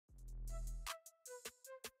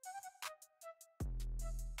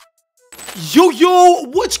Yo,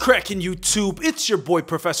 what's cracking YouTube? It's your boy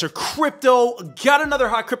Professor Crypto. Got another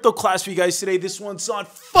hot crypto class for you guys today. This one's on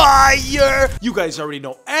fire. You guys already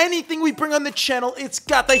know anything we bring on the channel, it's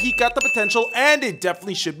got the heat, got the potential, and it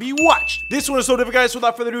definitely should be watched. This one is so different, guys.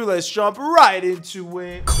 Without further ado, let's jump right into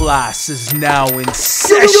it. Class is now in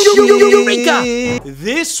session.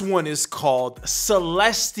 This one is called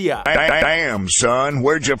Celestia. Damn, son,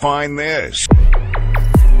 where'd you find this?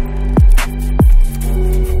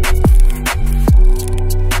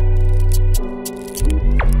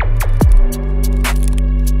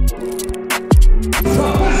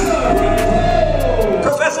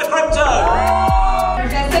 Professor Crypto!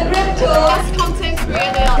 Professor Crypto! Best content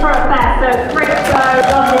creator! Professor Crypto!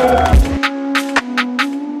 Love it!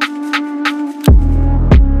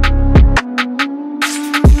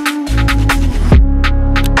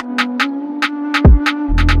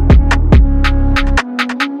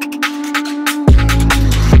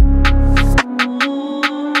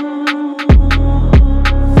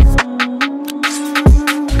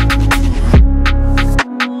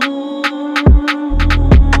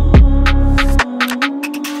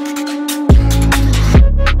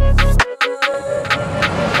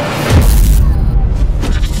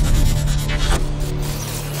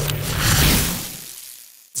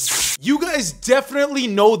 You guys definitely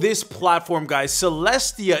know this platform, guys.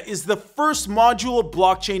 Celestia is the first modular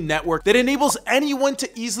blockchain network that enables anyone to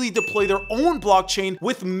easily deploy their own blockchain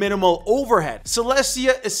with minimal overhead.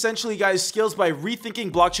 Celestia essentially, guys, scales by rethinking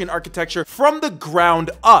blockchain architecture from the ground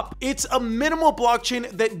up. It's a minimal blockchain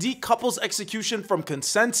that decouples execution from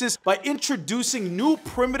consensus by introducing new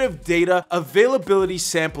primitive data availability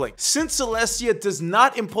sampling. Since Celestia does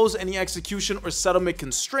not impose any execution or settlement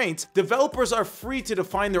constraints, developers are free to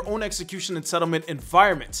define their own execution and settlement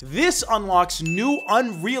environments. This unlocks new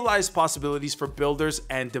unrealized possibilities for builders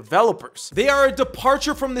and developers. They are a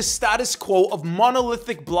departure from the status quo of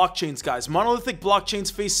monolithic blockchains, guys. Monolithic blockchains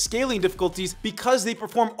face scaling difficulties because they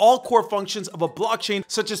perform all core functions of a blockchain,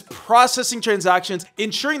 such as processing transactions,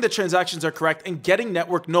 ensuring that transactions are correct, and getting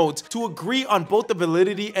network nodes to agree on both the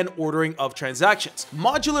validity and ordering of transactions.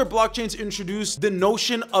 Modular blockchains introduce the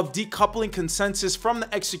notion of decoupling consensus from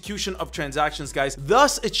the execution of transactions, guys,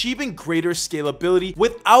 thus achieving greater scalability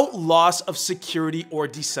without loss of security or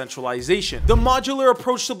decentralization. The modular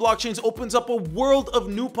approach to blockchains opens up a world of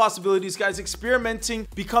new possibilities, guys. Experimenting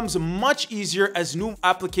becomes much easier as new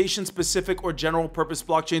application-specific or general-purpose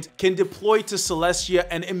blockchains can deploy to Celestia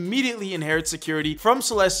and immediately inherit security from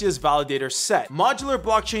Celestia's validator set. Modular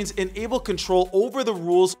blockchains enable control over the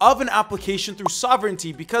rules of an application through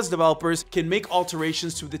sovereignty because developers can make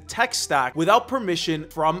alterations to the tech stack without permission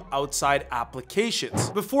from outside applications.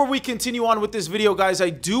 Before we continue on with this video, guys, I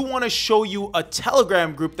do want to show you a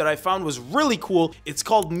Telegram group that I found was really cool. It's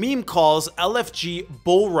called Meme Calls LFG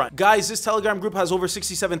Bull Run. Guys, this Telegram group has over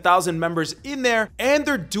 67,000 members in there, and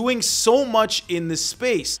they're doing so much in this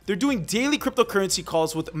space. They're doing daily cryptocurrency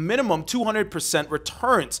calls with minimum 200%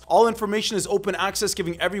 returns. All information is open access,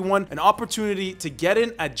 giving everyone an opportunity to get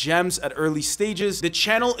in at gems at early stages. The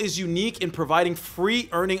channel is unique in providing free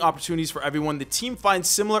earning opportunities for everyone. The team finds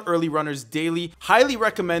similar early runners daily. Highly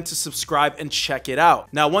recommend to subscribe and check it out.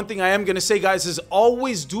 Now, one thing I am going to say, guys, is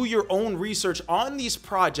always do your own research on these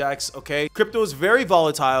projects, okay? Crypto is very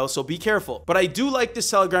volatile, so be careful. But I do like this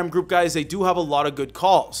Telegram group, guys. They do have a lot of good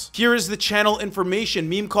calls. Here is the channel information.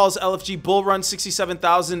 Meme Calls LFG Bull Run,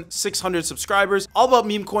 67,600 subscribers. All about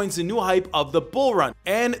meme coins, the new hype of the bull run.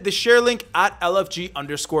 And the share link at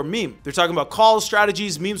LFG_meme. They're talking about calls,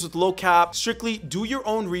 strategies, memes with low cap. Strictly do your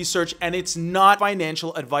own research, and it's not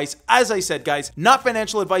financial advice. As I said, guys, not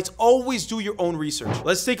financial advice. Always do your own research.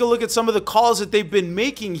 Let's take a look at some of the calls that they've been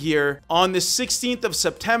making here. On the 16th of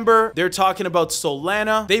September, they're talking about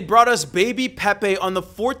Solana. They brought us Baby Pepe on the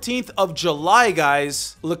 14th of July,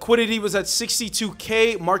 guys. Liquidity was at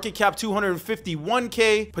 62K, market cap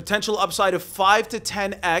 251K, potential upside of 5 to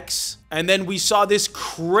 10x. And then we saw this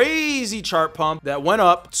crazy chart pump that went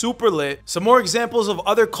up, super lit. Some more examples of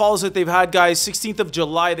other calls that they've had, guys. 16th of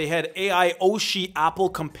July, they had AI Oshi Apple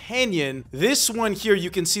Companion. This one here, you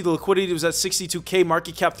can see the liquidity was at 62K,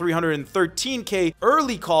 market cap 313K.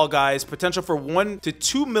 Early call, guys. Potential for $1 to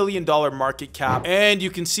 $2 million market cap. And you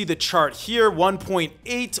can see the chart here.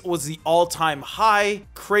 1.8 was the all-time high.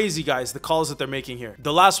 Crazy, guys, the calls that they're making here.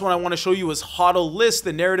 The last one I want to show you is HODL List,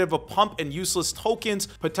 the narrative of pump and useless tokens.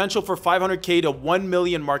 Potential for 500K to 1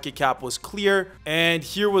 million market cap was clear. And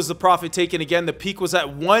here was the profit taken again. The peak was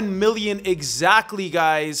at 1 million exactly,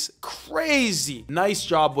 guys. Crazy. Nice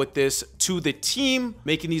job with this. to the team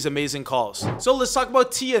making these amazing calls. So let's talk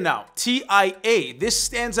about TIA now. TIA. This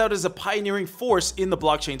stands out as a pioneering force in the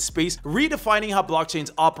blockchain space, redefining how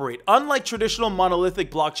blockchains operate. Unlike traditional monolithic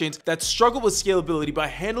blockchains that struggle with scalability by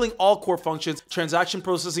handling all core functions, transaction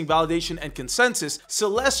processing, validation, and consensus,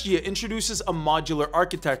 Celestia introduces a modular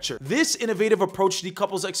architecture. This innovative approach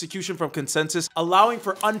decouples execution from consensus, allowing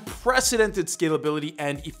for unprecedented scalability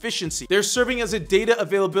and efficiency. They're serving as a data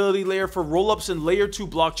availability layer for rollups and layer 2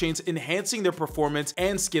 blockchains, enhancing their performance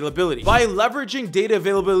and scalability. By leveraging data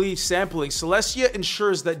availability sampling, Celestia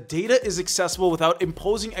ensures that data is accessible without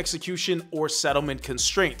imposing execution or settlement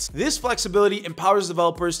constraints. This flexibility empowers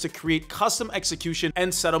developers to create custom execution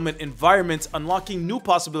and settlement environments, unlocking new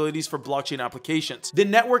possibilities for blockchain applications. The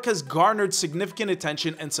network has garnered significant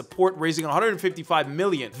attention and support, raising $155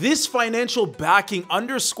 million. This financial backing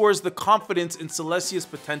underscores the confidence in Celestia's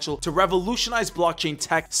potential to revolutionize blockchain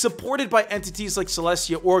tech. Supported by entities like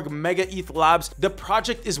Celestia.org, Mega ETH Labs, the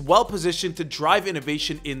project is well positioned to drive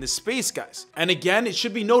innovation in the space, guys. And again, it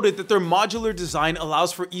should be noted that their modular design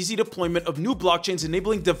allows for easy deployment of new blockchains,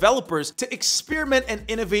 enabling developers to experiment and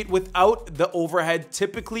innovate without the overhead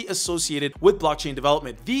typically associated with blockchain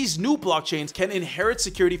development. These new blockchains can inherit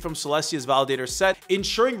security from Celestia's validator set,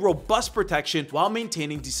 ensuring robust protection while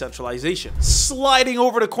maintaining decentralization. Sliding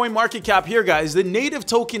over to CoinMarketCap here, guys, the native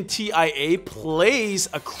token TIA plays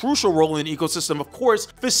a crucial role in the ecosystem, of course,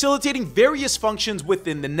 facilitating various functions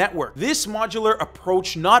within the network. This modular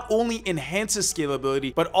approach not only enhances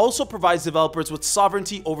scalability, but also provides developers with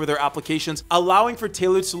sovereignty over their applications, allowing for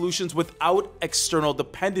tailored solutions without external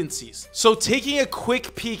dependencies. So taking a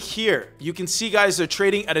quick peek here, you can see, guys, they're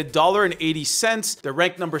trading at $1.80. They're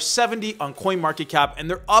ranked number 70 on CoinMarketCap, and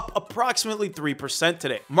they're up approximately 3%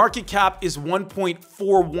 today. Market cap is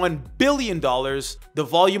 $1.41 billion. The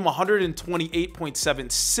volume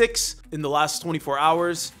 128.76 in the last 24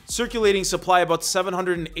 hours. Circulating supply about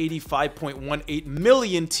 785.18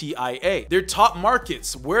 million TIA. Their top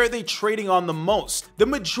markets, where are they trading on the most? The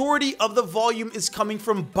majority of the volume is coming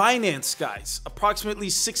from Binance, guys, approximately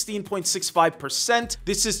 16.65%.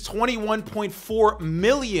 This is 21.4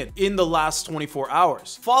 million in the last 24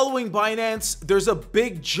 hours. Following Binance, there's a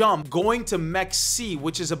big jump going to MEXC,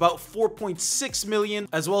 which is about 4.6 million,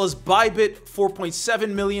 as well as Bybit, 4.7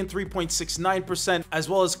 million, 3.69%, as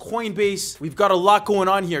well as Coinbase. We've got a lot going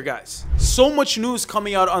on here, guys. So much news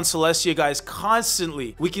coming out on Celestia, guys,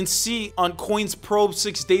 constantly. We can see on Coins Probe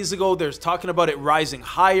 6 days ago, they're talking about it rising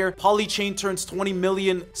higher. Polychain turns 20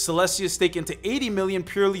 million, Celestia stake into 80 million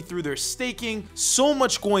purely through their staking. So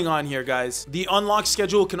much going on here, guys. The unlock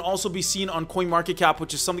schedule can also be seen on CoinMarketCap,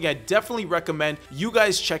 which is something I definitely recommend you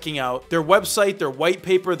guys checking out. Their website, their white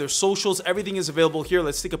paper, their socials, everything is available here.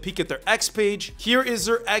 Let's take a peek at their X page. Here is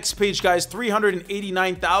their X page, guys,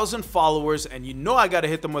 389,000 followers, and you know I gotta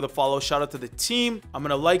hit them with a follow. Shout out to the team. I'm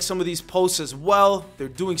gonna like some of these posts as well. They're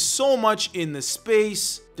doing so much in the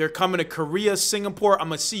space. They're coming to Korea, Singapore. I'm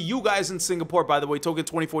gonna see you guys in Singapore, by the way, Token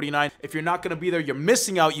 2049. If you're not gonna be there, you're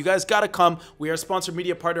missing out. You guys gotta come. We are a sponsored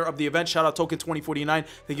media partner of the event. Shout out Token 2049.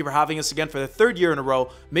 Thank you for having us again for the 3rd year in a row.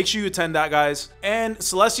 Make sure you attend that, guys. And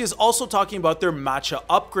Celestia is also talking about their matcha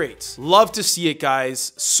upgrades. Love to see it,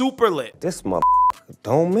 guys. Super lit. This mother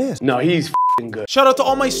don't miss. No, he's good. Shout out to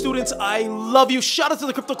all my students. I love you. Shout out to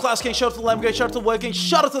the Crypto Class Gang. Shout out to the Lamb Gang. Shout out to the Web Gang.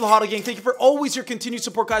 Shout out to the Hotta Gang. Thank you for always your continued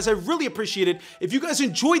support, guys. I really appreciate it. If you guys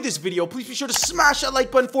enjoyed this video, please be sure to smash that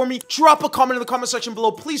like button for me. Drop a comment in the comment section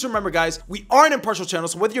below. Please remember, guys, we are an impartial channel,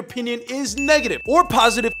 so whether your opinion is negative or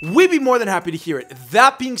positive, we'd be more than happy to hear it.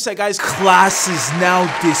 That being said, guys, class is now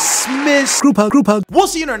dismissed. Group hug, group hug. We'll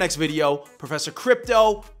see you in our next video. Professor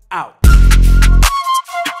Crypto, out.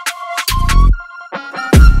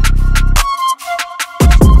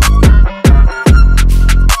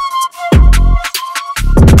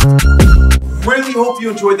 Really hope you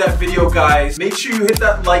enjoyed that video, guys. Make sure you hit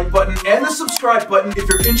that like button and the subscribe button if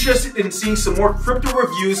you're interested in seeing some more crypto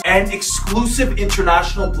reviews and exclusive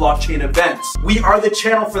international blockchain events. We are the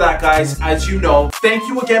channel for that, guys, as you know. Thank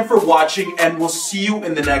you again for watching, and we'll see you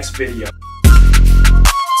in the next video.